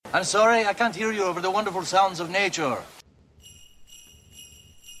I'm sorry, I can't hear you over the wonderful sounds of nature.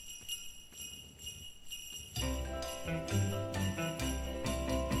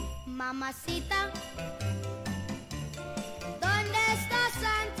 Mamacita, ¿dónde está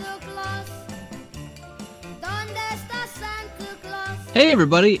Santa Claus? ¿Dónde está Santa Claus? Hey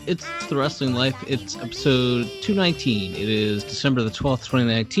everybody, it's The Wrestling Life. It's episode 219. It is December the 12th,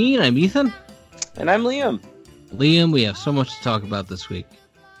 2019. I'm Ethan. And I'm Liam. Liam, we have so much to talk about this week.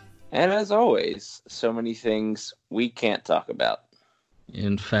 And as always, so many things we can't talk about.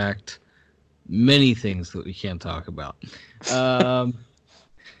 In fact, many things that we can't talk about. That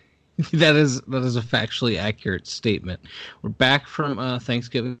is a factually accurate statement. We're back from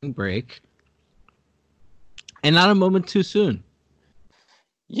Thanksgiving break. And not a moment too soon.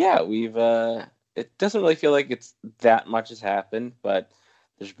 Yeah, we've it doesn't really feel like it's that much has happened, but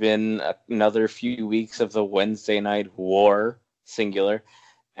there's been another few weeks of the Wednesday night war, singular,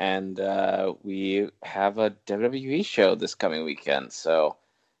 and we have a WWE show this coming weekend. So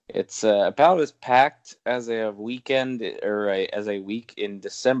it's about as packed as a weekend or as a week in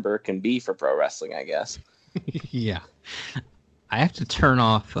December can be for pro wrestling, I guess. Yeah. I have to turn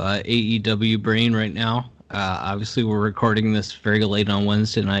off AEW brain right now. Obviously, we're recording this very late on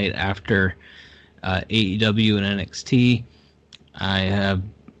Wednesday night after AEW and NXT. I have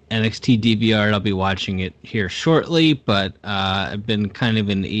NXT DVR. I'll be watching it here shortly, but I've been kind of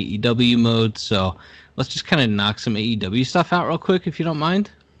in AEW mode, so let's just kind of knock some AEW stuff out real quick, if you don't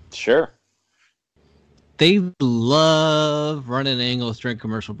mind. Sure. They love running angles during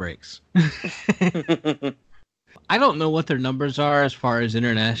commercial breaks. I don't know what their numbers are as far as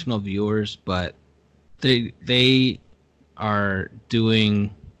international viewers, but they are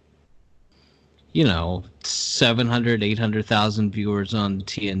doing, 700, 800,000 viewers on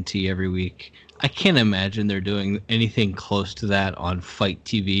TNT every week. I can't imagine they're doing anything close to that on Fight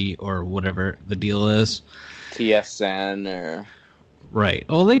TV or whatever the deal is. TSN or... Right.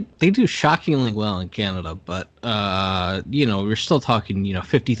 Well, they do shockingly well in Canada, but, we're still talking,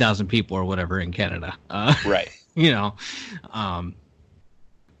 50,000 people or whatever in Canada. Right.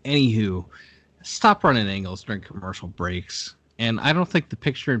 Anywho, stop running angles during commercial breaks. And I don't think the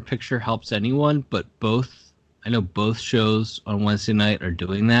picture-in-picture helps anyone, but I know both shows on Wednesday night are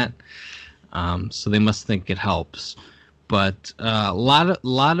doing that. So they must think it helps. But a lot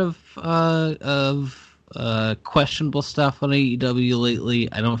of questionable stuff on AEW lately.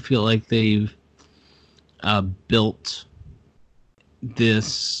 I don't feel like they've built this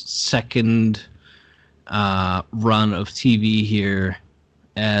second run of TV here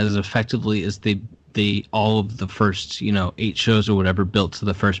as effectively as they all of the first 8 shows or whatever built to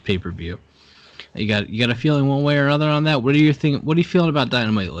the first pay-per-view. You got a feeling one way or another on that? What are you feeling about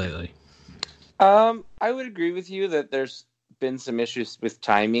Dynamite lately? I would agree with you that there's been some issues with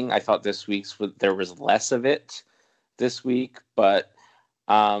timing. I thought this week's there was less of it this week, but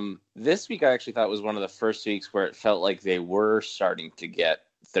this week I actually thought was one of the first weeks where it felt like they were starting to get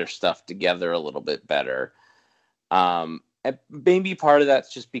their stuff together a little bit better. And maybe part of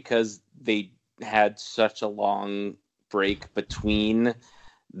that's just because they had such a long break between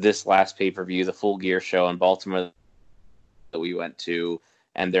this last pay-per-view, the Full Gear show in Baltimore that we went to,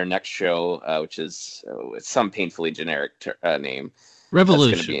 and their next show, which is some painfully generic name.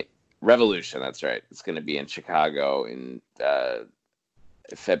 Revolution. Revolution, that's right. It's going to be in Chicago in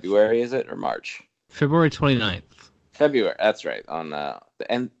February, is it? Or March? February 29th. February, that's right.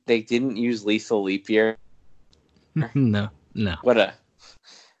 And they didn't use Lethal Leap Year? No.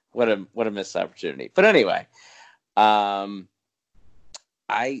 What a missed opportunity. But anyway, I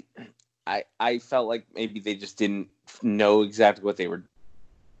felt like maybe they just didn't know exactly what they were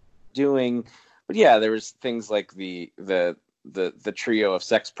doing. But yeah, there was things like the trio of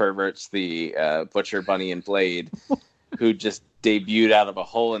sex perverts, the Butcher, Bunny, and Blade, who just debuted out of a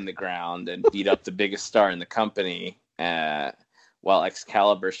hole in the ground and beat up the biggest star in the company, while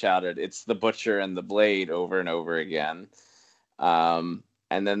Excalibur shouted, "It's the Butcher and the Blade," over and over again.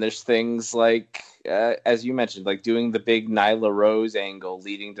 And then there's things like, as you mentioned, like doing the big Nyla Rose angle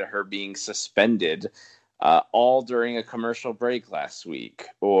leading to her being suspended, all during a commercial break last week.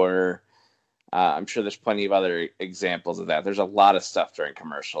 Or I'm sure there's plenty of other examples of that. There's a lot of stuff during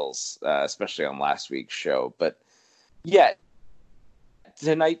commercials, especially on last week's show. But yeah,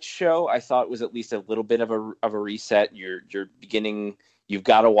 tonight's show I thought was at least a little bit of a reset. You're beginning. You've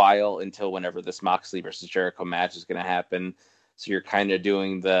got a while until whenever this Moxley versus Jericho match is going to happen. So you're kind of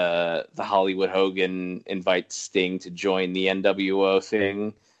doing the Hollywood Hogan invites Sting to join the NWO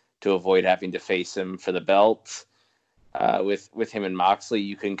thing to avoid having to face him for the belt. With him and Moxley,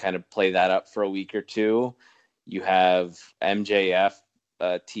 you can kind of play that up for a week or two. You have MJF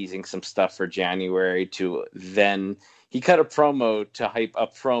teasing some stuff for January to then he cut a promo to hype a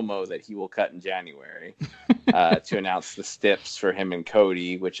promo that he will cut in January to announce the steps for him and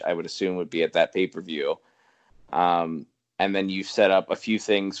Cody, which I would assume would be at that pay-per-view. And then you set up a few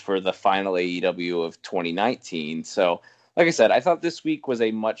things for the final AEW of 2019. So, like I said, I thought this week was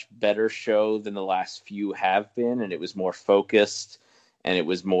a much better show than the last few have been, and it was more focused and it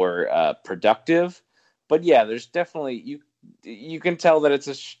was more productive. But yeah, there's definitely you can tell that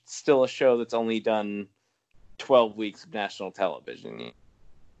it's still a show that's only done 12 weeks of national television.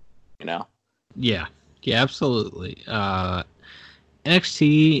 You know? Yeah, absolutely.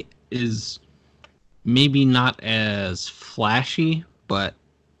 NXT is maybe not as flashy, but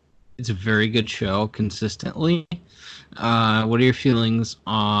it's a very good show consistently. What are your feelings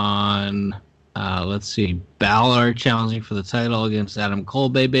on, let's see, Balor challenging for the title against Adam Cole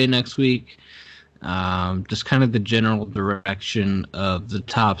Bebe next week? Just kind of the general direction of the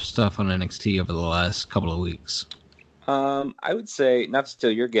top stuff on NXT over the last couple of weeks. I would say, not to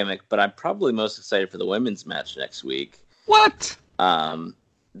steal your gimmick, but I'm probably most excited for the women's match next week. What?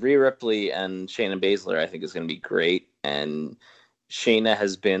 Rhea Ripley and Shayna Baszler, I think, is going to be great. And Shayna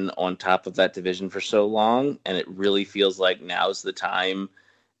has been on top of that division for so long, and it really feels like now's the time.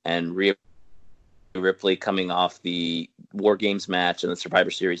 And Rhea Ripley coming off the War Games match and the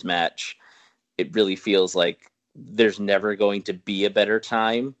Survivor Series match, it really feels like there's never going to be a better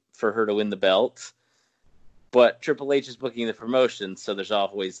time for her to win the belt. But Triple H is booking the promotion, so there's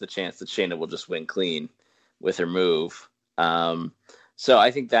always the chance that Shayna will just win clean with her move. So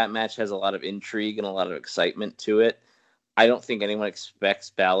I think that match has a lot of intrigue and a lot of excitement to it. I don't think anyone expects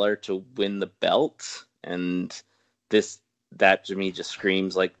Balor to win the belt, and that to me just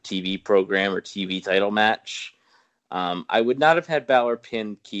screams like TV program or TV title match. I would not have had Balor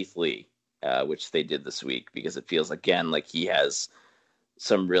pin Keith Lee, which they did this week, because it feels again like he has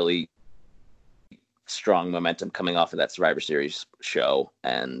some really strong momentum coming off of that Survivor Series show.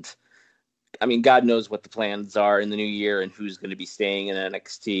 And I mean, God knows what the plans are in the new year and who's going to be staying in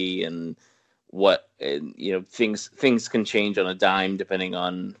NXT and what, and, you know, things can change on a dime depending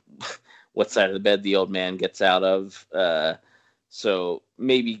on what side of the bed the old man gets out of. So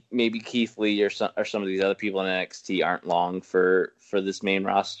maybe Keith Lee or some of these other people in NXT aren't long for this main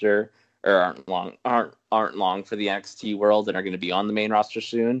roster, or aren't long for the NXT world and are going to be on the main roster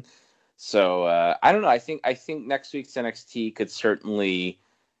soon. So I don't know. I think next week's NXT could certainly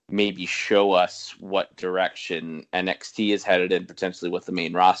maybe show us what direction NXT is headed and potentially what the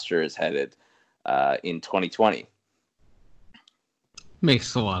main roster is headed in 2020.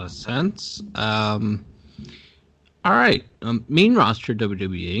 Makes a lot of sense. All right, main roster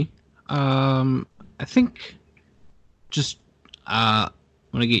WWE. I think just I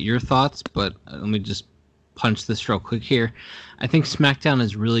want to get your thoughts, but let me just punch this real quick here. I think SmackDown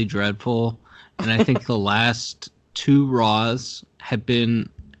is really dreadful, and I think the last two Raws have been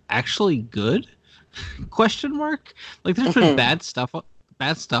actually good? Question mark? Like, there's been bad stuff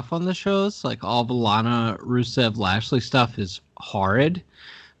on the shows. Like, all the Lana, Rusev, Lashley stuff is horrid.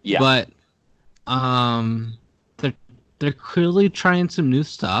 Yeah. But they're clearly trying some new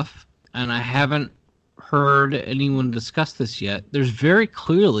stuff, and I haven't heard anyone discuss this yet. There's very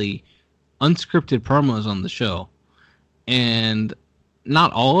clearly unscripted promos on the show, and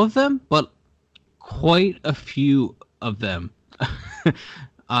not all of them, but quite a few of them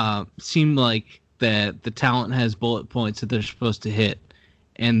seem like that the talent has bullet points that they're supposed to hit,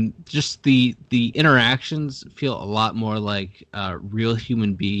 and just the interactions feel a lot more like real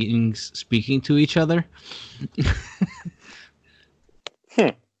human beings speaking to each other.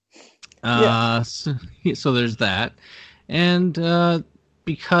 So there's that, and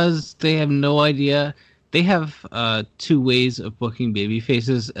because they have no idea, they have two ways of booking baby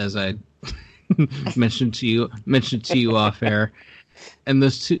faces, as I mentioned to you off air, and the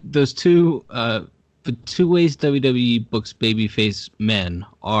two ways WWE books babyface men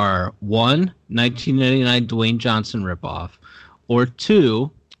are: one, 1999 Dwayne Johnson ripoff, or two,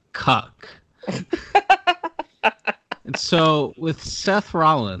 cuck. And so with Seth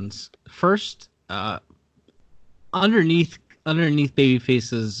Rollins, first, underneath baby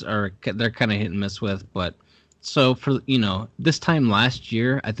faces they're kind of hit and miss with, but so for, this time last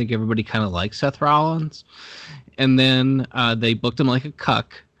year, I think everybody kind of liked Seth Rollins, and then they booked him like a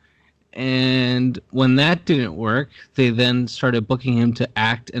cuck, and when that didn't work, they then started booking him to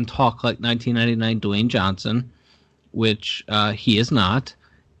act and talk like 1999 Dwayne Johnson, which he is not,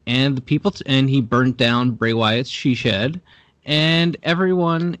 and he burnt down Bray Wyatt's she shed, and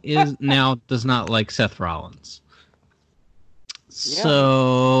everyone does not like Seth Rollins.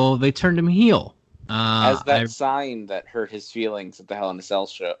 So they turned him heel. As that sign that hurt his feelings at the Hell in a Cell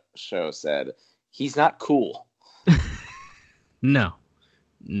show said, he's not cool. No.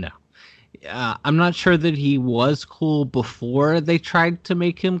 I'm not sure that he was cool before they tried to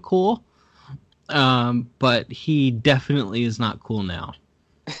make him cool, but he definitely is not cool now.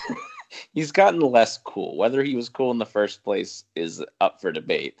 He's gotten less cool. Whether he was cool in the first place is up for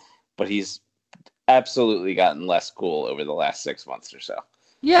debate, but he's absolutely gotten less cool over the last 6 months or so.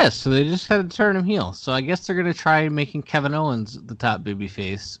 Yes, so they just had to turn him heel. So I guess they're going to try making Kevin Owens the top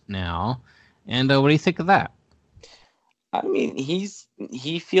babyface now. And what do you think of that? I mean,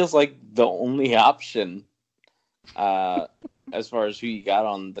 he feels like the only option as far as who you got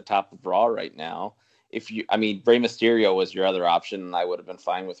on the top of Raw right now. Rey Mysterio was your other option, and I would have been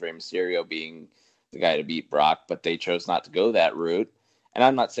fine with Rey Mysterio being the guy to beat Brock, but they chose not to go that route. And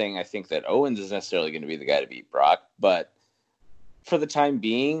I'm not saying I think that Owens is necessarily going to be the guy to beat Brock, but for the time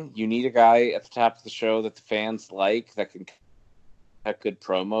being, you need a guy at the top of the show that the fans like, that can have good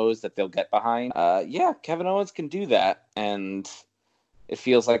promos that they'll get behind. Kevin Owens can do that, and it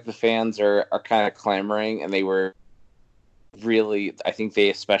feels like the fans are kind of clamoring, and they were really, I think they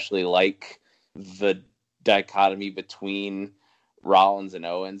especially like the dichotomy between Rollins and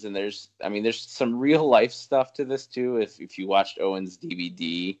Owens, and there's some real life stuff to this too. If you watched Owens'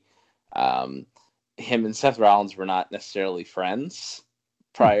 DVD, him and Seth Rollins were not necessarily friends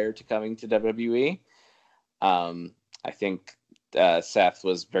prior to coming to WWE. I think Seth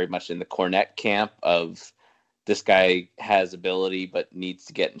was very much in the Cornette camp of this guy has ability but needs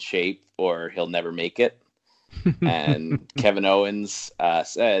to get in shape or he'll never make it. And Kevin Owens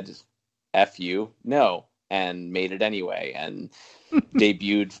said, F you, no, and made it anyway, and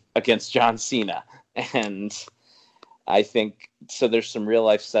debuted against John Cena. And I think, so there's some real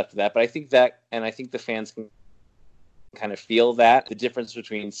life stuff to that, but I think the fans can kind of feel that. The difference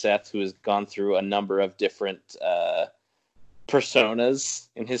between Seth, who has gone through a number of different personas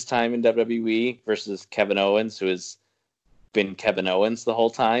in his time in WWE, versus Kevin Owens, who has been Kevin Owens the whole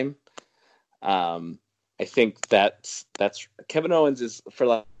time. I think that's Kevin Owens is, for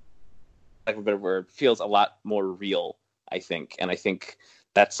lack of a better word, feels a lot more real, I think. And I think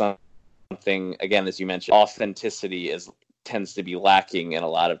that's something, again, as you mentioned, authenticity tends to be lacking in a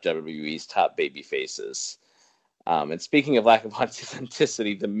lot of WWE's top baby faces. And speaking of lack of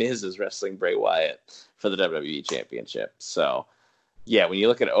authenticity, The Miz is wrestling Bray Wyatt for the WWE Championship. So, yeah, when you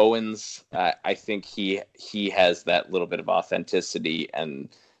look at Owens, I think he has that little bit of authenticity, and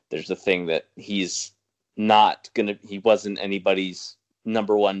there's the thing that he wasn't anybody's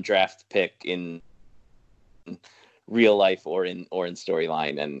number one draft pick in real life or in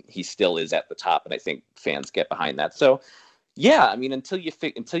storyline, and he still is at the top, and I think fans get behind that. So, yeah, I mean, until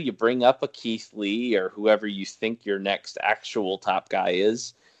you bring up a Keith Lee or whoever you think your next actual top guy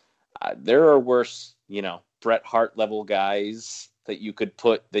is, there are worse, Bret Hart level guys that you could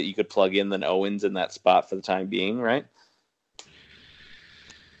plug in than Owens in that spot for the time being, right?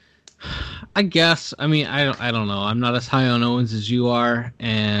 I guess. I mean, I don't know. I'm not as high on Owens as you are,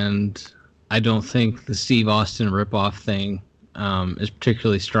 and I don't think the Steve Austin ripoff thing is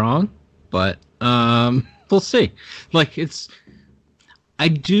particularly strong, but we'll see. I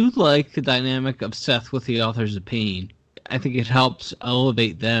do like the dynamic of Seth with the Authors of Pain. I think it helps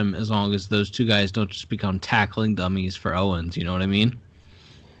elevate them, as long as those two guys don't just become tackling dummies for Owens. You know what I mean?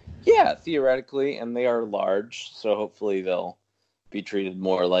 Yeah, theoretically, and they are large, so hopefully they'll be treated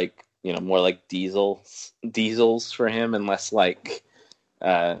more like diesels for him, and less like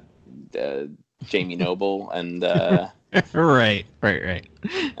Jamie Noble and right.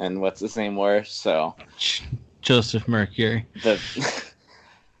 And what's his name were? So Joseph Mercury.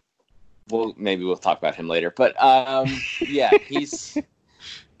 Well, maybe we'll talk about him later. But so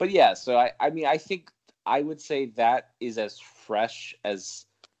I think I would say that is as fresh as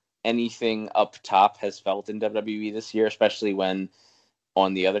anything up top has felt in WWE this year, especially when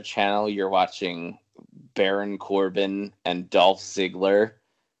on the other channel you're watching Baron Corbin and Dolph Ziggler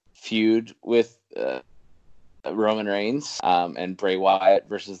feud with Roman Reigns, and Bray Wyatt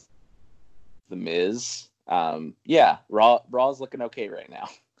versus The Miz. Raw's looking okay right now.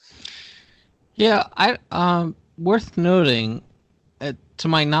 Yeah, worth noting, to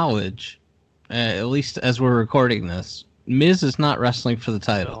my knowledge, at least as we're recording this, Miz is not wrestling for the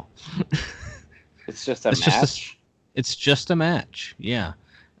title. It's just a match. It's just a match. Yeah,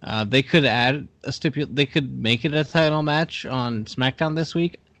 they could add they could make it a title match on SmackDown this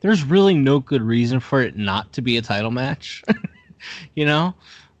week. There's really no good reason for it not to be a title match. Yeah.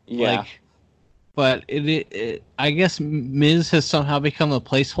 But I guess Miz has somehow become a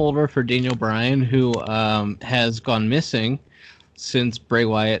placeholder for Daniel Bryan, who has gone missing. since Bray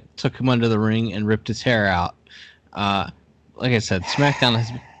Wyatt took him under the ring and ripped his hair out. Like I said, SmackDown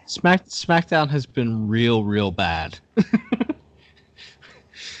has been real bad.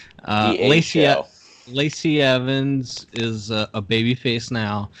 Lacey Evans is a babyface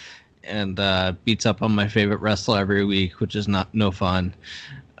now, and beats up on my favorite wrestler every week, which is no fun.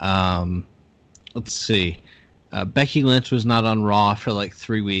 Let's see. Becky Lynch was not on Raw for like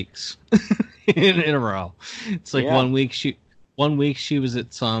 3 weeks in a row. It's like 1 week she was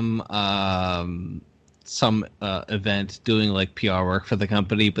at some event doing like PR work for the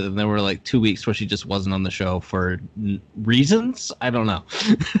company, but then there were like 2 weeks where she just wasn't on the show for reasons. I don't know.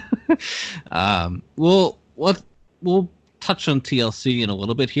 We'll touch on TLC in a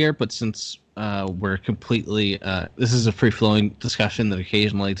little bit here, but since we're completely this is a free-flowing discussion that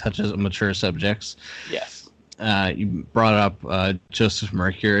occasionally touches mature subjects. Yes. You brought up Joseph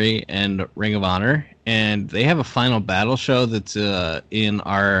Mercury and Ring of Honor, and they have a final battle show that's in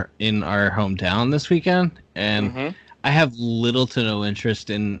our hometown this weekend, and I have little to no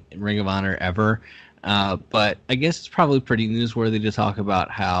interest in Ring of Honor ever, but I guess it's probably pretty newsworthy to talk about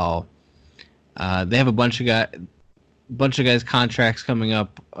how they have a bunch of guys' contracts coming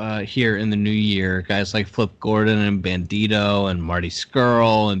up here in the new year, guys like Flip Gordon and Bandito and Marty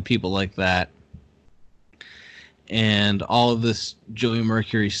Scurll and people like that. And all of this Joey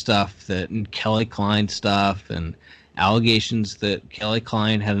Mercury stuff and Kelly Klein stuff and allegations that Kelly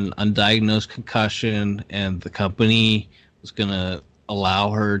Klein had an undiagnosed concussion and the company was going to allow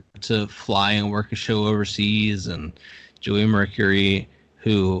her to fly and work a show overseas. And Joey Mercury,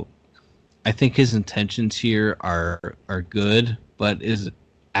 who I think his intentions here are good, but is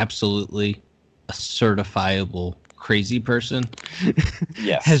absolutely a certifiable crazy person.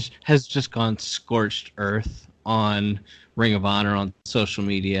 Yes. has just gone scorched earth on Ring of Honor on social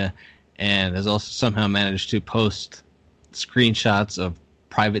media, and has also somehow managed to post screenshots of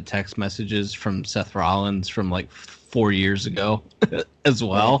private text messages from Seth Rollins from like 4 years ago as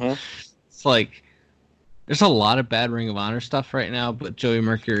well. It's like there's a lot of bad Ring of Honor stuff right now, but Joey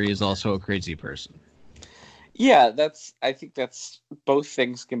Mercury is also a crazy person. Yeah, I think that's both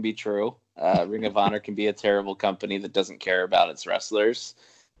things can be true. Ring of Honor can be a terrible company that doesn't care about its wrestlers.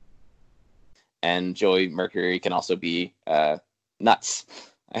 And Joey Mercury can also be nuts.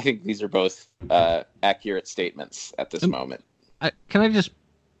 I think these are both accurate statements at this moment. Can I just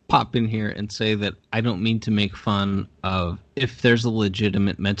pop in here and say that I don't mean to make fun of if there's a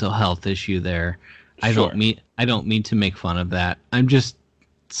legitimate mental health issue there. Sure. I don't mean to make fun of that. I'm just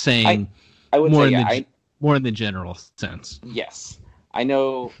saying I would more say, more in the general sense. Yes. I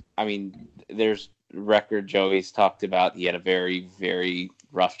know. I mean, there's record Joey's talked about. He had a very, very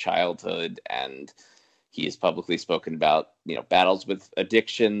rough childhood, and he has publicly spoken about, battles with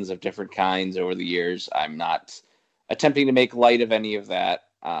addictions of different kinds over the years. I'm not attempting to make light of any of that,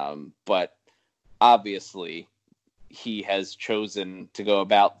 but obviously he has chosen to go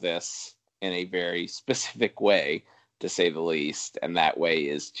about this in a very specific way, to say the least, and that way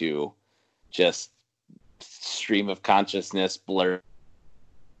is to just stream of consciousness, blur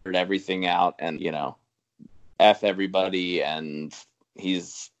everything out, and F everybody, and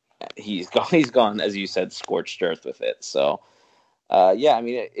he's gone, as you said, scorched earth with it. So I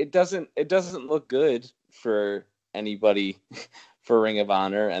mean, it doesn't look good for anybody for Ring of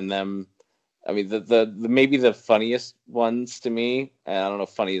Honor and them. I mean, the maybe the funniest ones to me, and I don't know if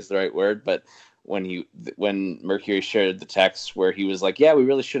funny is the right word, but when Mercury shared the text where he was like, yeah, we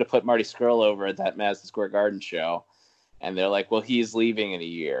really should have put Marty Scurll over at that Madison Square Garden show. And they're like, well, he's leaving in a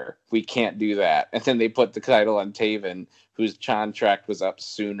year. We can't do that. And then they put the title on Taven, whose contract was up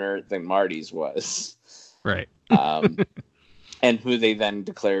sooner than Marty's was. Right. And who they then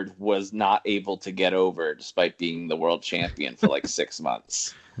declared was not able to get over despite being the world champion for like 6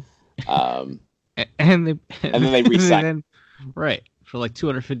 months. And then they re-signed. Right. For like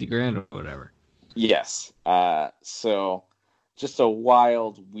 $250,000 or whatever. Yes. So just a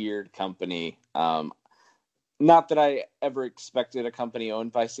wild, weird company. Not that I ever expected a company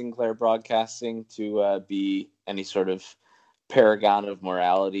owned by Sinclair Broadcasting to be any sort of paragon of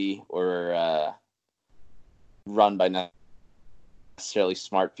morality or run by necessarily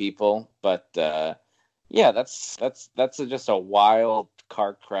smart people, but that's just a wild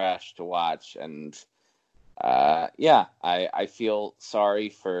car crash to watch, and I feel sorry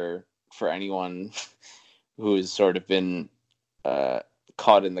for anyone who's sort of been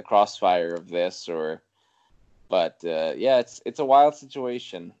caught in the crossfire of this, but it's a wild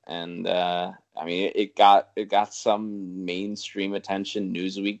situation, and I mean it got some mainstream attention.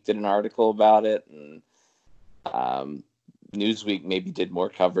 Newsweek did an article about it, and Newsweek maybe did more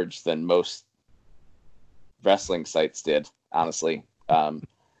coverage than most wrestling sites did honestly.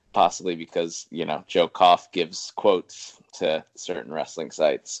 Possibly because, Joe Koff gives quotes to certain wrestling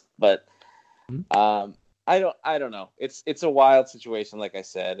sites. But I don't know. It's a wild situation, like I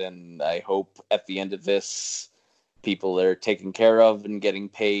said, and I hope at the end of this, people are taken care of and getting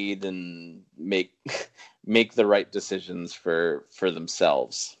paid and make the right decisions for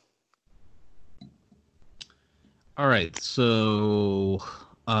themselves. All right, so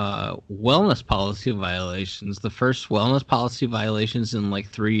wellness policy violations. The first wellness policy violations in like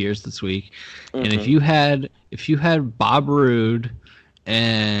 3 years this week. Mm-hmm. And if you had Bob Roode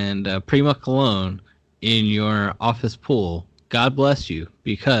and Primo Cologne in your office pool, God bless you,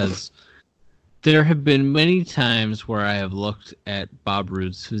 because there have been many times where I have looked at Bob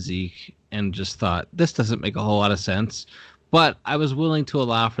Roode's physique and just thought, this doesn't make a whole lot of sense. But I was willing to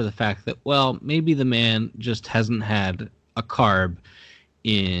allow for the fact that, well, maybe the man just hasn't had a carb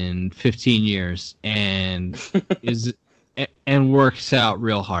in 15 years and and works out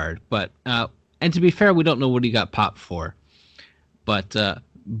real hard. But and to be fair, we don't know what he got popped for. But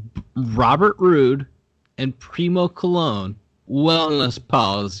Robert Roode and Primo Cologne, wellness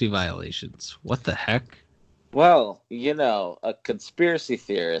policy violations. What the heck? Well, a conspiracy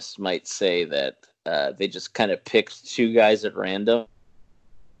theorist might say that they just kind of picked two guys at random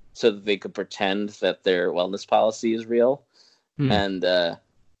so that they could pretend that their wellness policy is real. And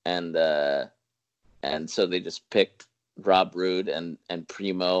so they just picked Rob Roode and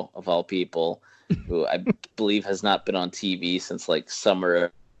Primo, of all people, who I believe has not been on TV since like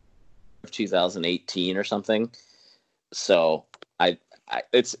summer of 2018 or something. So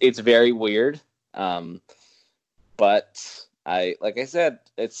it's very weird. But like I said,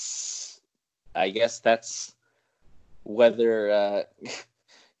 I guess that's whether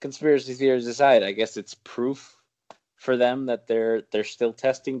conspiracy theories aside, I guess it's proof for them that they're still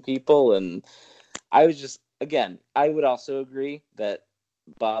testing people. And I would also agree that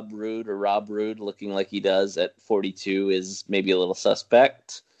Bob Roode or Rob Roode looking like he does at 42 is maybe a little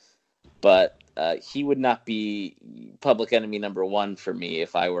suspect, but he would not be public enemy number one for me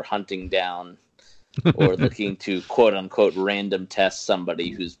if I were hunting down or looking to quote unquote random test somebody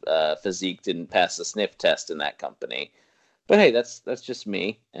whose physique didn't pass the sniff test in that company. But hey, that's just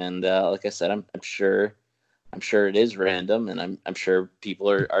me. And like I said, I'm sure it is random, and I'm sure people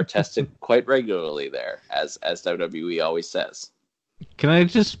are tested quite regularly there, as WWE always says. Can I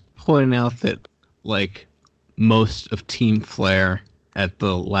just point out that like most of Team Flair at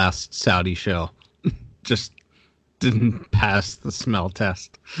the last Saudi show just didn't pass the smell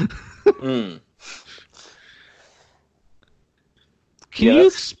test? Can you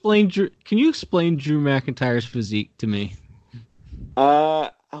explain Drew McIntyre's physique to me? I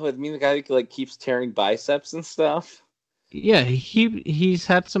mean the guy who keeps tearing biceps and stuff. Yeah, he's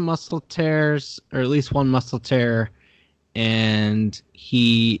had some muscle tears, or at least one muscle tear, and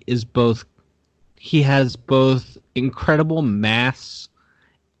he has both incredible mass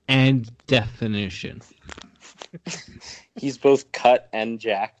and definition. He's both cut and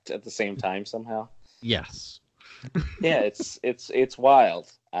jacked at the same time somehow. Yes. Yeah, it's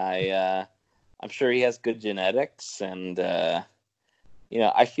wild. I'm sure he has good genetics, and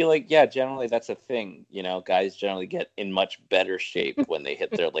I feel like generally that's a thing. Guys generally get in much better shape when they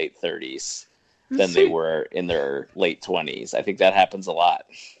hit their late 30s than they were in their late 20s. I think that happens a lot.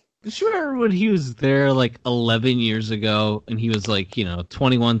 Sure, when he was there like 11 years ago, and he was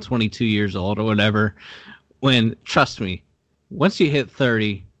 21, 22 years old or whatever. When, trust me, once you hit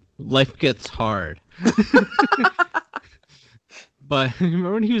 30, life gets hard. But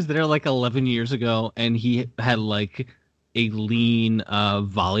remember when he was there 11 years ago, and he had a lean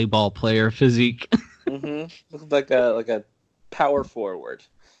volleyball player physique? Mm-hmm. Looked like a power forward.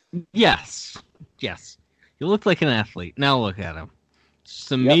 Yes. He looked like an athlete. Now look at him. It's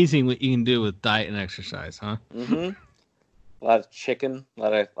just amazing what you can do with diet and exercise, huh? Mm-hmm. A lot of chicken, a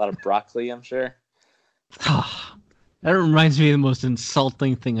lot of broccoli, I'm sure. That reminds me of the most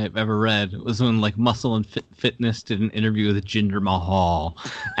insulting thing I've ever read. It was when Muscle and Fitness did an interview with Jinder Mahal,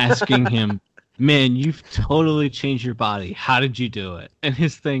 asking him, "Man, you've totally changed your body. How did you do it?" And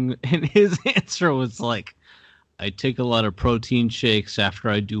his answer was I take a lot of protein shakes after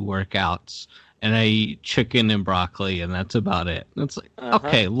I do workouts, and I eat chicken and broccoli, and that's about it. And it's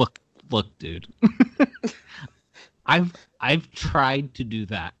okay, look, dude. I've tried to do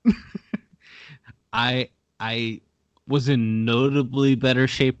that. I was in notably better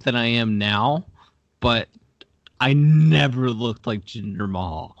shape than I am now, but I never looked like Jinder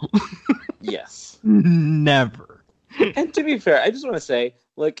Mahal. Yes. Never. And to be fair, I just want to say,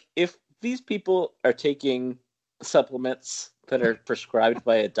 if these people are taking supplements that are prescribed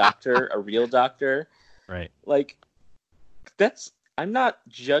by a doctor, a real doctor, right? I'm not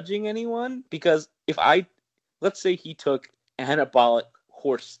judging anyone, because let's say he took anabolic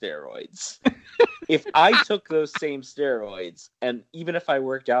horse steroids. If I took those same steroids, and even if I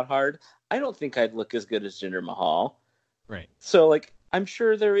worked out hard, I don't think I'd look as good as Jinder Mahal. Right. So, like, I'm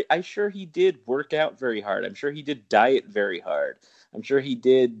sure he did work out very hard. I'm sure he did diet very hard. I'm sure he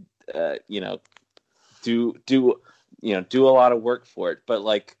did, do a lot of work for it. But,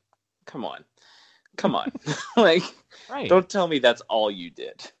 like, come on, like, Right. Don't tell me that's all you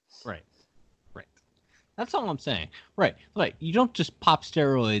did. Right. That's all I'm saying. Right. Like, you don't just pop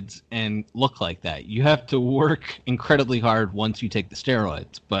steroids and look like that. You have to work incredibly hard once you take the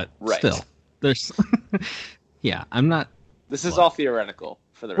steroids. But still, there's, yeah, I'm not. This is all theoretical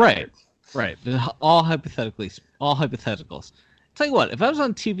for the record. Right. All hypotheticals. Tell you what, if I was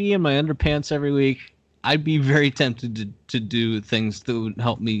on TV in my underpants every week, I'd be very tempted to do things that would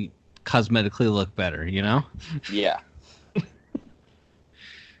help me cosmetically look better, you know? Yeah.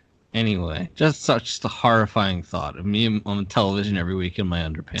 Anyway, just such a horrifying thought of me on television every week in my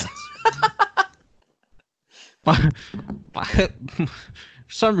underpants. For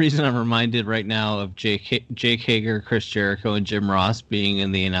some reason, I'm reminded right now of Jake Hager, Chris Jericho, and Jim Ross being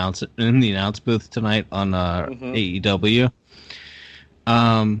in the announce booth tonight on AEW.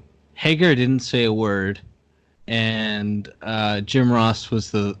 Hager didn't say a word, and Jim Ross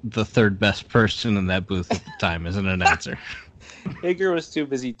was the third best person in that booth at the time as an announcer. Hager was too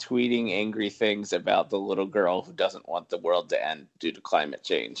busy tweeting angry things about the little girl who doesn't want the world to end due to climate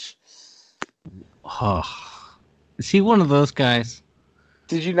change. Oh, is he one of those guys?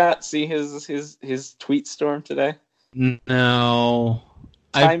 Did you not see his tweet storm today? No.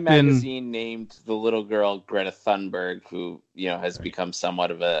 Time magazine named the little girl Greta Thunberg, who has become somewhat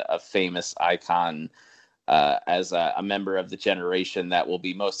of a famous icon as a member of the generation that will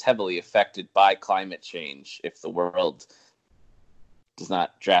be most heavily affected by climate change if the world does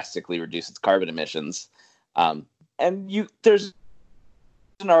not drastically reduce its carbon emissions. There's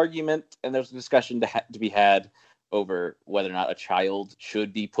an argument and there's a discussion to be had over whether or not a child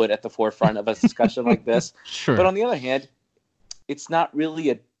should be put at the forefront of a discussion like this. Sure. But on the other hand, it's not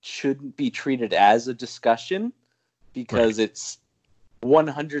really shouldn't be treated as a discussion, because it's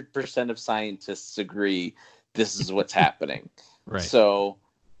 100% of scientists agree this is what's happening. Right. So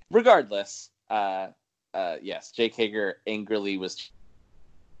regardless, yes, Jake Hager angrily was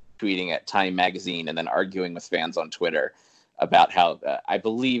tweeting at Time magazine and then arguing with fans on Twitter about how I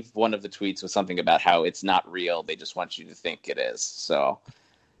believe one of the tweets was something about how it's not real. They just want you to think it is. So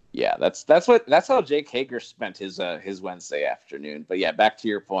yeah, that's how Jake Hager spent his Wednesday afternoon. But yeah, back to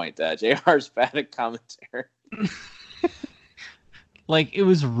your point, JR's bad at commentary. Like, it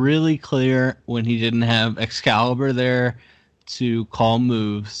was really clear when he didn't have Excalibur there to call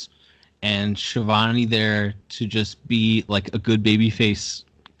moves and Shivani there to just be like a good babyface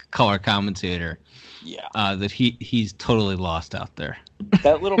color commentator. Yeah, that he's totally lost out there.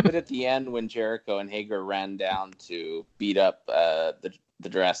 That little bit at the end when Jericho and Hager ran down to beat up the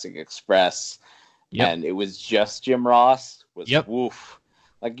Jurassic Express, and it was just Jim Ross. Woof.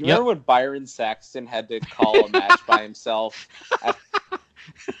 Like, you remember when Byron Saxton had to call a match by himself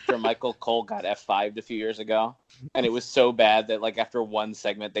after Michael Cole got F5'd a few years ago? And it was so bad that, like, after one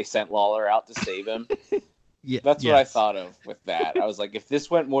segment, they sent Lawler out to save him. That's what I thought of with that. I was like, if this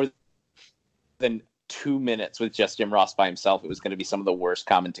went more than 2 minutes with just Jim Ross by himself, it was going to be some of the worst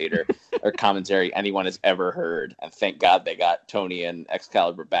commentary anyone has ever heard. And thank God they got Tony and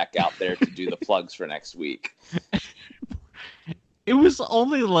Excalibur back out there to do the plugs for next week. It was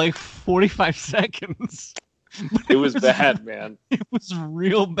only like 45 seconds. It was bad, man. It was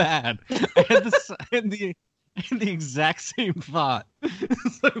real bad. I had the exact same thought.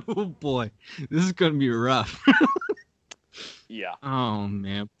 It's like, oh boy, this is going to be rough. Yeah. Oh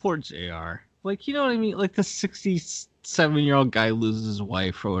man, poor JR. Like, you know what I mean? Like, the 67-year-old guy loses his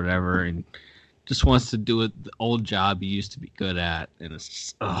wife or whatever and just wants to do the old job he used to be good at. And it's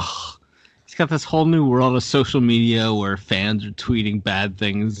just, he's got this whole new world of social media where fans are tweeting bad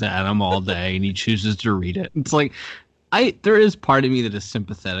things at him all day and he chooses to read it. It's like, there is part of me that is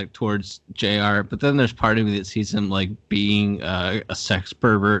sympathetic towards JR, but then there's part of me that sees him like being a sex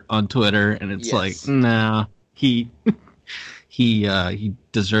pervert on Twitter, and it's like, nah, he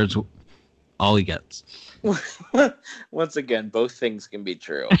deserves all he gets. Once again, both things can be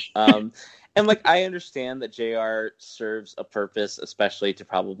true. And like, I understand that JR serves a purpose, especially to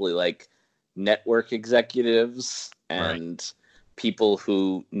probably like network executives and people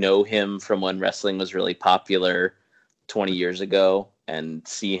who know him from when wrestling was really popular 20 years ago and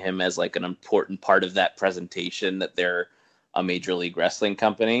see him as like an important part of that presentation that they're a Major League Wrestling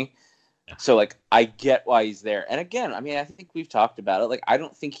company. So, like, I get why he's there. And again, I mean, I think we've talked about it. Like, I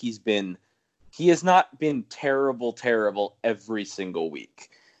don't think he has not been terrible every single week.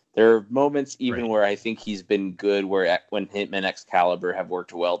 There are moments even where I think he's been good, when him and Excalibur have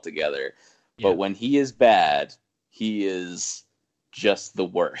worked well together. Yeah. But when he is bad, he is just the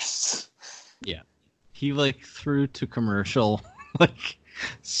worst. Yeah. He, like, threw to commercial, like,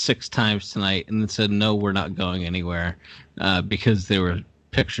 6 times tonight and then said, no, we're not going anywhere, because they were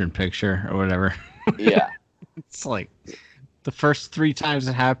picture-in-picture or whatever. Yeah. It's like, the first 3 times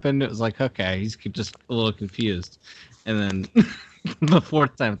it happened, it was like, okay, he's just a little confused. And then the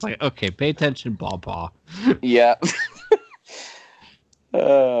 4th time, it's like, okay, pay attention, ball paw. Yeah.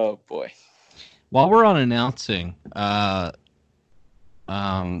 Oh, boy. While we're on announcing, the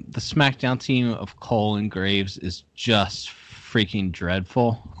SmackDown team of Cole and Graves is just freaking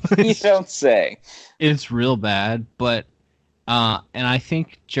dreadful. You don't say. It's real bad, but and I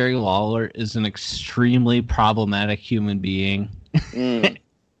think Jerry Lawler is an extremely problematic human being, and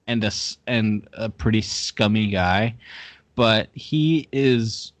a pretty scummy guy. But he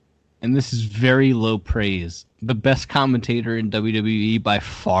is, and this is very low praise, the best commentator in WWE by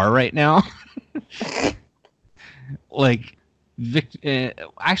far right now. Like,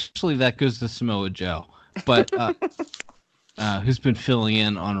 actually, that goes to Samoa Joe, but who's been filling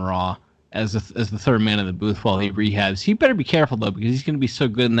in on Raw as the third man in the booth while he rehabs. He better be careful, though, because he's going to be so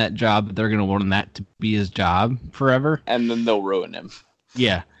good in that job that they're going to want that to be his job forever. And then they'll ruin him.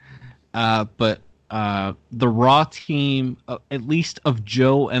 Yeah. But the Raw team, at least of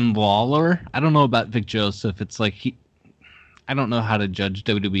Joe and Lawler, I don't know about Vic Joseph. It's like I don't know how to judge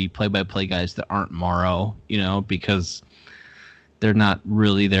WWE play-by-play guys that aren't Morrow, because they're not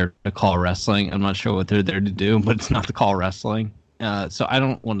really there to call wrestling. I'm not sure what they're there to do, but it's not to call wrestling. So I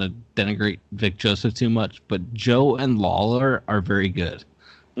don't want to denigrate Vic Joseph too much, but Joe and Lawler are very good.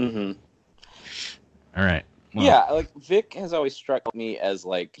 Mm-hmm. All right. Well, yeah, like Vic has always struck me as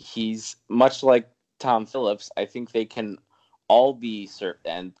like he's much like Tom Phillips. I think they can all be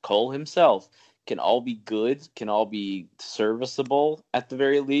and Cole himself can all be good, can all be serviceable at the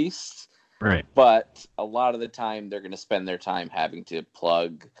very least. Right. But a lot of the time they're going to spend their time having to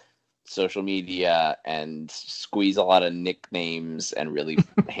plug social media and squeeze a lot of nicknames and really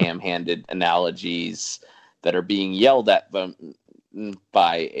ham-handed analogies that are being yelled at them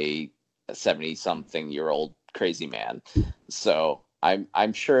by a 70-something-year-old crazy man. So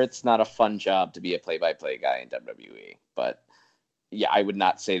I'm sure it's not a fun job to be a play-by-play guy in WWE. But yeah, I would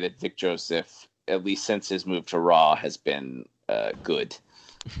not say that Vic Joseph, at least since his move to Raw, has been good.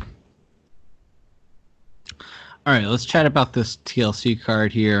 All right, let's chat about this TLC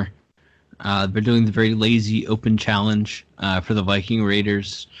card here. They're doing the very lazy open challenge for the Viking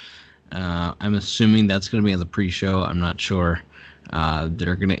Raiders. I'm assuming that's going to be on the pre-show. I'm not sure.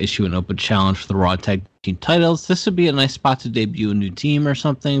 They're going to issue an open challenge for the Raw Tag Team titles. This would be a nice spot to debut a new team or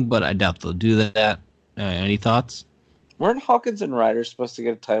something, but I doubt they'll do that. Any thoughts? Weren't Hawkins and Ryder supposed to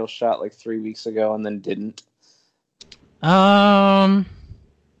get a title shot like 3 weeks ago and then didn't? They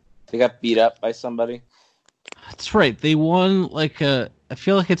got beat up by somebody. That's right. They won I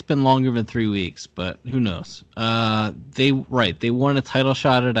feel like it's been longer than 3 weeks, but who knows? They won a title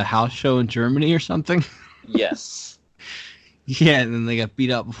shot at a house show in Germany or something. Yes. Yeah, and then they got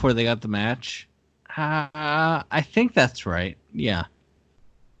beat up before they got the match. I think that's right. Yeah.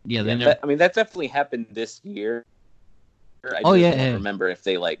 Yeah. That definitely happened this year. I don't remember if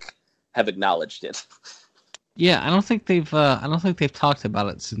they have acknowledged it. Yeah, I don't think they've talked about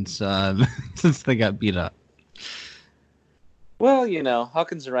it since since they got beat up. Well,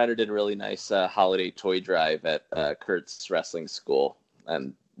 Hawkins and Ryder did a really nice holiday toy drive at Kurt's wrestling school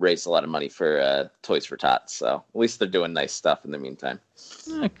and raised a lot of money for Toys for Tots. So at least they're doing nice stuff in the meantime.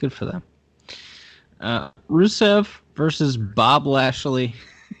 Good for them. Rusev versus Bob Lashley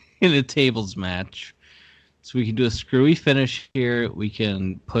in a tables match. So we can do a screwy finish here. We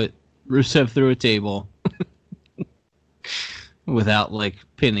can put Rusev through a table without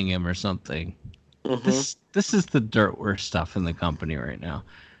pinning him or something. Mm-hmm. This is the dirt worst stuff in the company right now.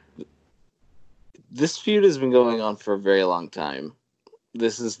 This feud has been going on for a very long time.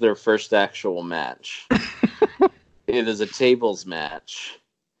 This is their first actual match. It is a tables match.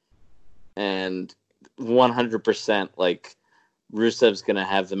 And 100% Rusev's going to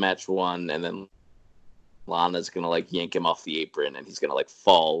have the match won, and then Lana's going to yank him off the apron, and he's going to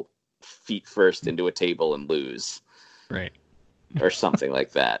fall feet first into a table and lose. Right. Or something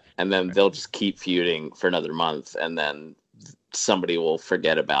like that. And then they'll just keep feuding for another month, and then somebody will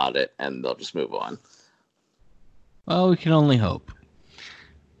forget about it, and they'll just move on. Well, we can only hope.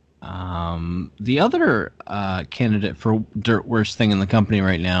 The other candidate for dirt worst thing in the company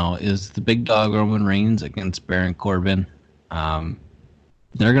right now is the big dog Roman Reigns against Baron Corbin.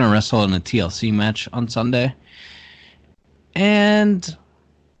 They're going to wrestle in a TLC match on Sunday. And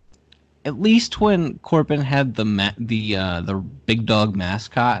at least when Corbin had the big dog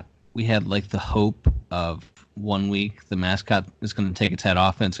mascot, we had like the hope of 1 week the mascot is going to take its head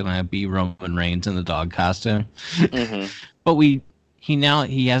off and it's going to be Roman Reigns in the dog costume. Mm-hmm. But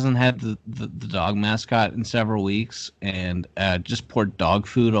he hasn't had the dog mascot in several weeks, and just poured dog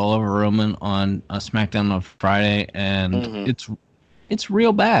food all over Roman on SmackDown on Friday, and it's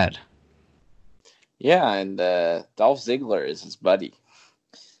real bad. Yeah, and Dolph Ziggler is his buddy.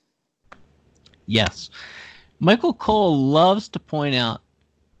 Yes. Michael Cole loves to point out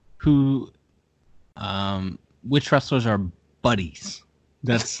which wrestlers are buddies.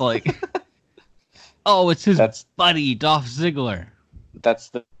 That's like, oh, it's his buddy, Dolph Ziggler. That's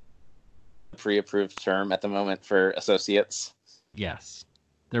the pre-approved term at the moment for associates. Yes.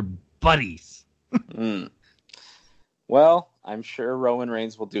 They're buddies. Well, I'm sure Roman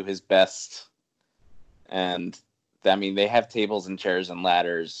Reigns will do his best. And, I mean, they have tables and chairs and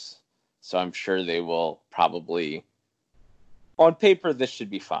ladders, so I'm sure they will probably... On paper, this should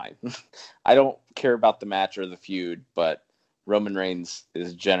be fine. I don't care about the match or the feud, but Roman Reigns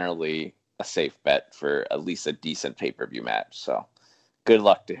is generally a safe bet for at least a decent pay-per-view match, so good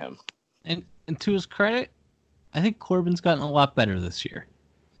luck to him. And to his credit, I think Corbin's gotten a lot better this year.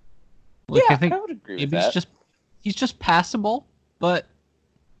 Like, yeah, I think I would agree with that. He's just passable, but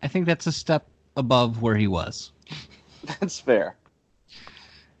I think that's a step above where he was. That's fair.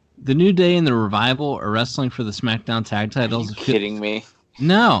 The New Day and the Revival are wrestling for the SmackDown Tag Titles. Are you kidding me?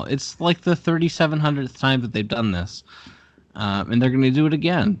 No, it's like the 3,700th time that they've done this. And they're going to do it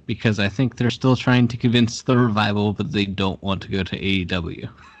again because I think they're still trying to convince the Revival that they don't want to go to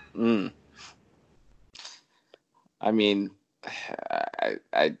AEW. I mean,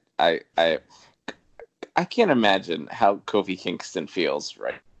 I can't imagine how Kofi Kingston feels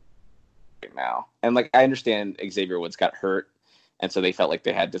right now. And like, I understand Xavier Woods got hurt, and so they felt like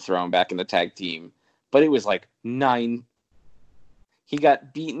they had to throw him back in the tag team. But it was like 9. He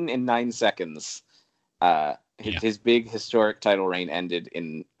got beaten in 9 seconds. His big historic title reign ended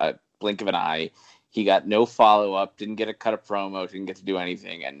in a blink of an eye. He got no follow-up, didn't get a cut of promo, didn't get to do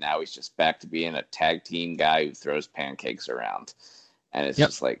anything, and now he's just back to being a tag team guy who throws pancakes around. And it's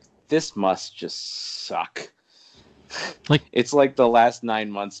just like, this must just suck. Like, it's like the last 9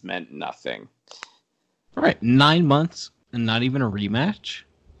 months meant nothing. Right, 9 months and not even a rematch?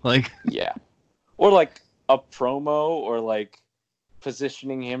 Like, yeah. Or like a promo, or like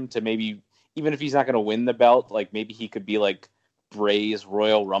positioning him to maybe, even if he's not going to win the belt, like maybe he could be like Bray's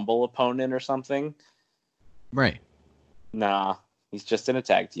Royal Rumble opponent or something. Right. Nah, he's just in a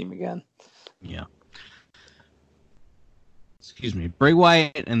tag team again. Yeah. Excuse me. Bray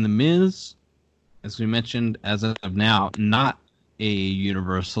Wyatt and The Miz, as we mentioned, as of now, not a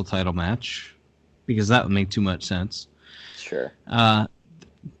Universal title match, because that would make too much sense. Sure.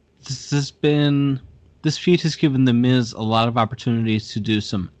 This feud has given The Miz a lot of opportunities to do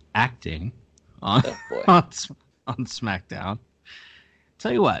some acting on SmackDown.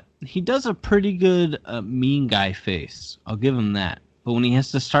 Tell you what, he does a pretty good mean guy face. I'll give him that. But when he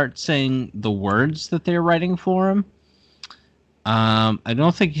has to start saying the words that they're writing for him, I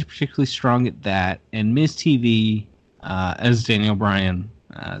don't think he's particularly strong at that. And Miz TV, as Daniel Bryan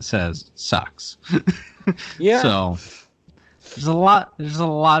says, sucks. Yeah. So there's a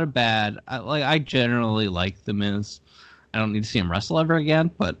lot of bad. I generally like The Miz. I don't need to see him wrestle ever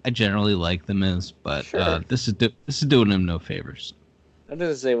again, but I generally like The Miz. But sure. This is doing him no favors. I was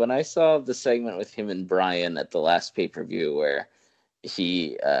going to say, when I saw the segment with him and Bryan at the last pay-per-view where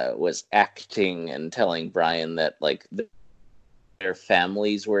he was acting and telling Bryan that like their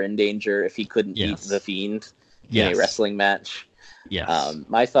families were in danger if he couldn't beat The Fiend in a wrestling match. Yes.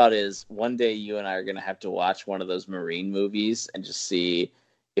 My thought is, one day you and I are going to have to watch one of those Marine movies and just see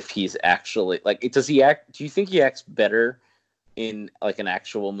if he's actually like, does he act? Do you think he acts better in like an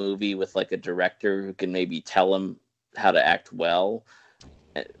actual movie with like a director who can maybe tell him how to act well?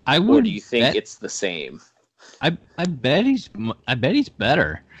 Or do you think it's the same? I bet he's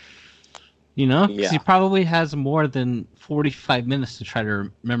better. You know, because he probably has more than 45 minutes to try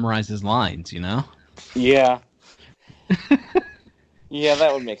to memorize his lines. You know. Yeah. Yeah,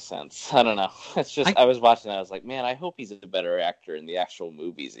 that would make sense. I don't know. It's just I was watching that. I was like, man, I hope he's a better actor in the actual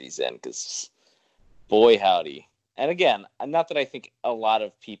movies he's in, because boy, howdy. And again, not that I think a lot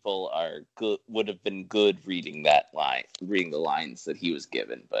of people would have been good reading the lines that he was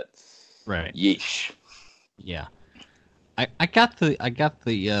given, but right, yeesh. Yeah, I got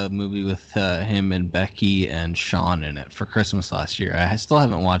the movie with him and Becky and Shawn in it for Christmas last year. I still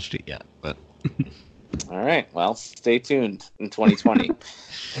haven't watched it yet, but all right. Well, stay tuned in 2020.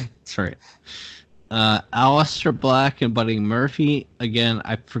 That's right. Aleister Black and Buddy Murphy. Again,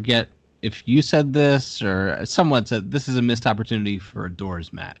 I forget if you said this or someone said this is a missed opportunity for a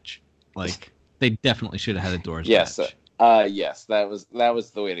doors match. Like they definitely should have had a doors match. Yes, that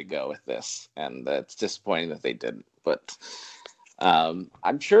was the way to go with this, and it's disappointing that they didn't. But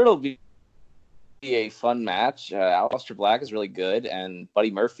I'm sure it'll be a fun match. Aleister Black is really good, and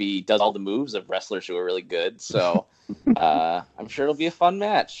Buddy Murphy does all the moves of wrestlers who are really good. So I'm sure it'll be a fun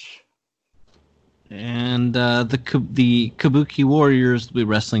match. And the Kabuki Warriors will be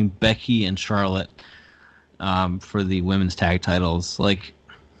wrestling Becky and Charlotte for the women's tag titles. Like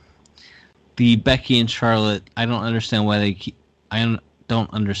the Becky and Charlotte, I don't understand why they keep. I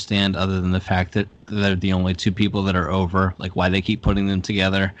don't understand other than the fact that they're the only two people that are over. Like why they keep putting them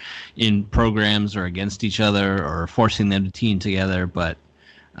together in programs or against each other or forcing them to team together. But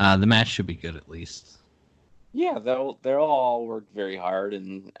the match should be good at least. Yeah, they'll all work very hard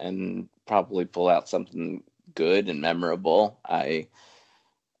and probably pull out something good and memorable. It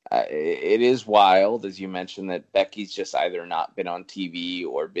is wild, as you mentioned, that Becky's just either not been on TV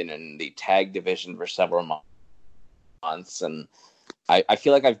or been in the tag division for several months, and I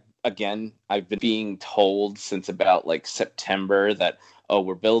feel like I've been being told since about like September that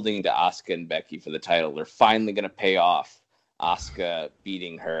we're building to Asuka and Becky for the title. They're finally going to pay off Asuka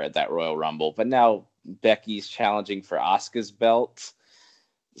beating her at that Royal Rumble, but now Becky's challenging for Asuka's belt,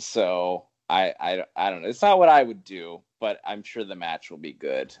 so I don't know. It's not what I would do, but I'm sure the match will be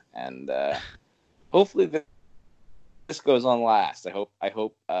good, and hopefully this goes on last. I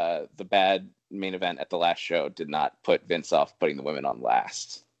hope the bad main event at the last show did not put Vince off putting the women on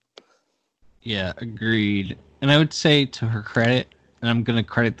last. Yeah, agreed. And I would say to her credit, and I'm going to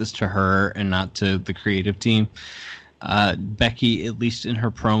credit this to her and not to the creative team, Becky, at least in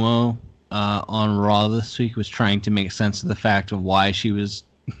her promo on Raw this week, was trying to make sense of the fact of why she would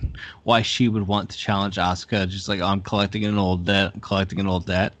want to challenge Asuka. Just like, I'm collecting an old debt.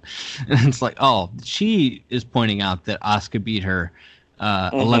 And it's like, oh, she is pointing out that Asuka beat her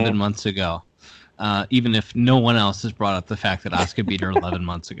 11 months ago. Even if no one else has brought up the fact that Asuka beat her 11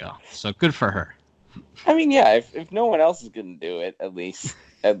 months ago. So good for her. I mean, yeah, if no one else is going to do it, at least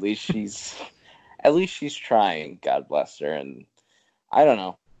she's trying. God bless her. And I don't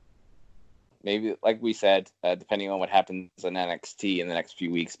know. Maybe, like we said, depending on what happens in NXT in the next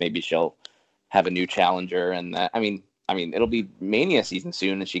few weeks, maybe she'll have a new challenger. And I mean, it'll be Mania season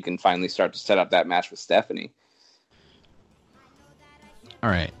soon, and she can finally start to set up that match with Stephanie. All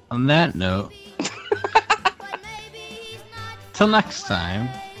right. On that note, till next time,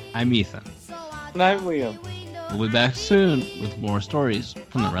 I'm Ethan. And I'm Liam. We'll be back soon with more stories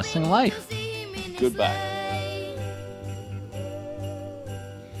from the wrestling life. Goodbye.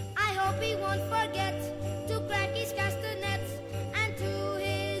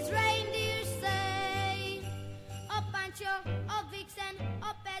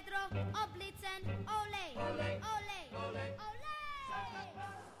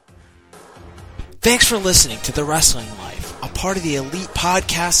 Thanks for listening to The Wrestling Life, a part of the Elite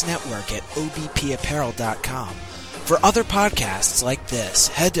Podcast Network at obpapparel.com. For other podcasts like this,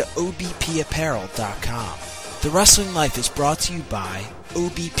 head to obpapparel.com. The Wrestling Life is brought to you by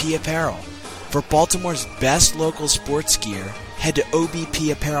OBP Apparel. For Baltimore's best local sports gear, head to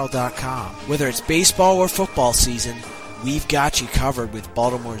obpapparel.com. Whether it's baseball or football season, we've got you covered with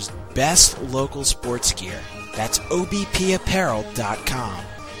Baltimore's best local sports gear. That's obpapparel.com.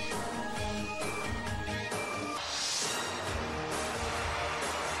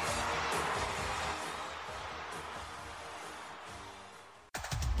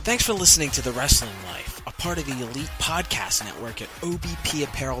 Thanks for listening to The Wrestling Life, a part of the Elite Podcast Network at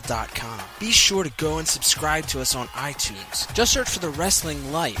obpapparel.com. Be sure to go and subscribe to us on iTunes. Just search for The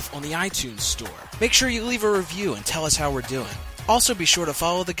Wrestling Life on the iTunes store. Make sure you leave a review and tell us how we're doing. Also be sure to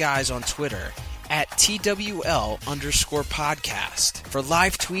follow the guys on Twitter at TWL_podcast for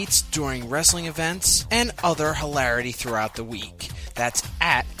live tweets during wrestling events and other hilarity throughout the week. That's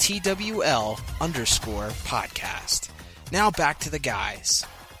at TWL_podcast. Now back to the guys.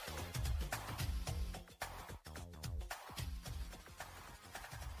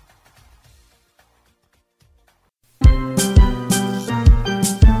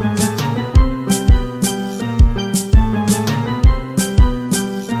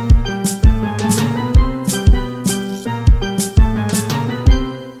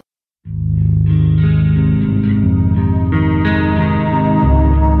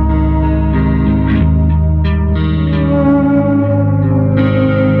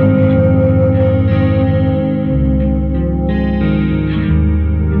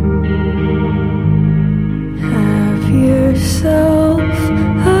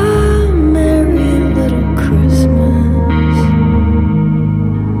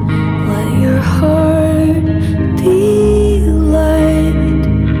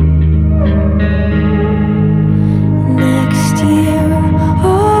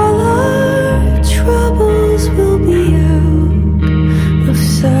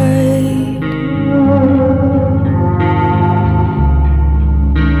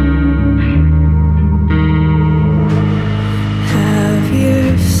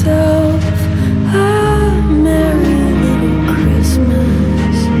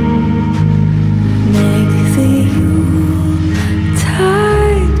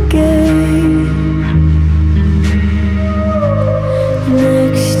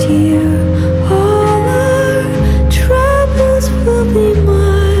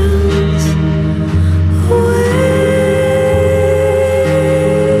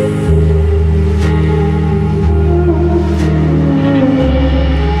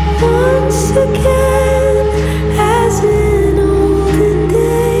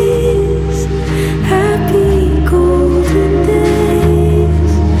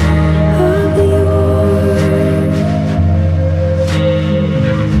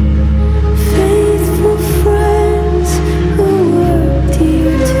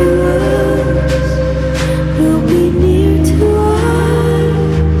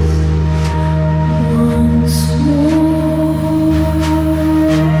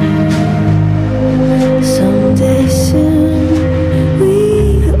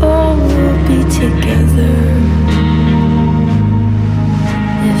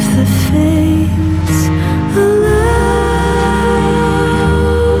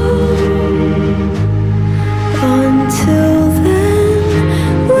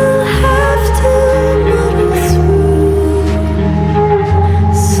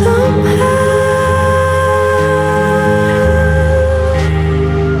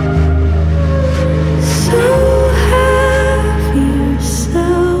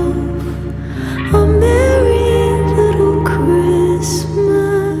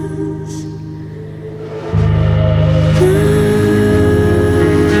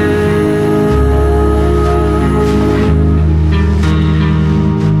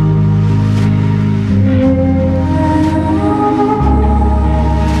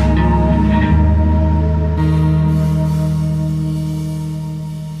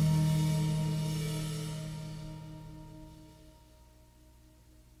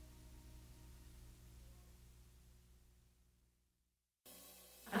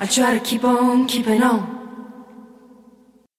 I try to keep on keeping on.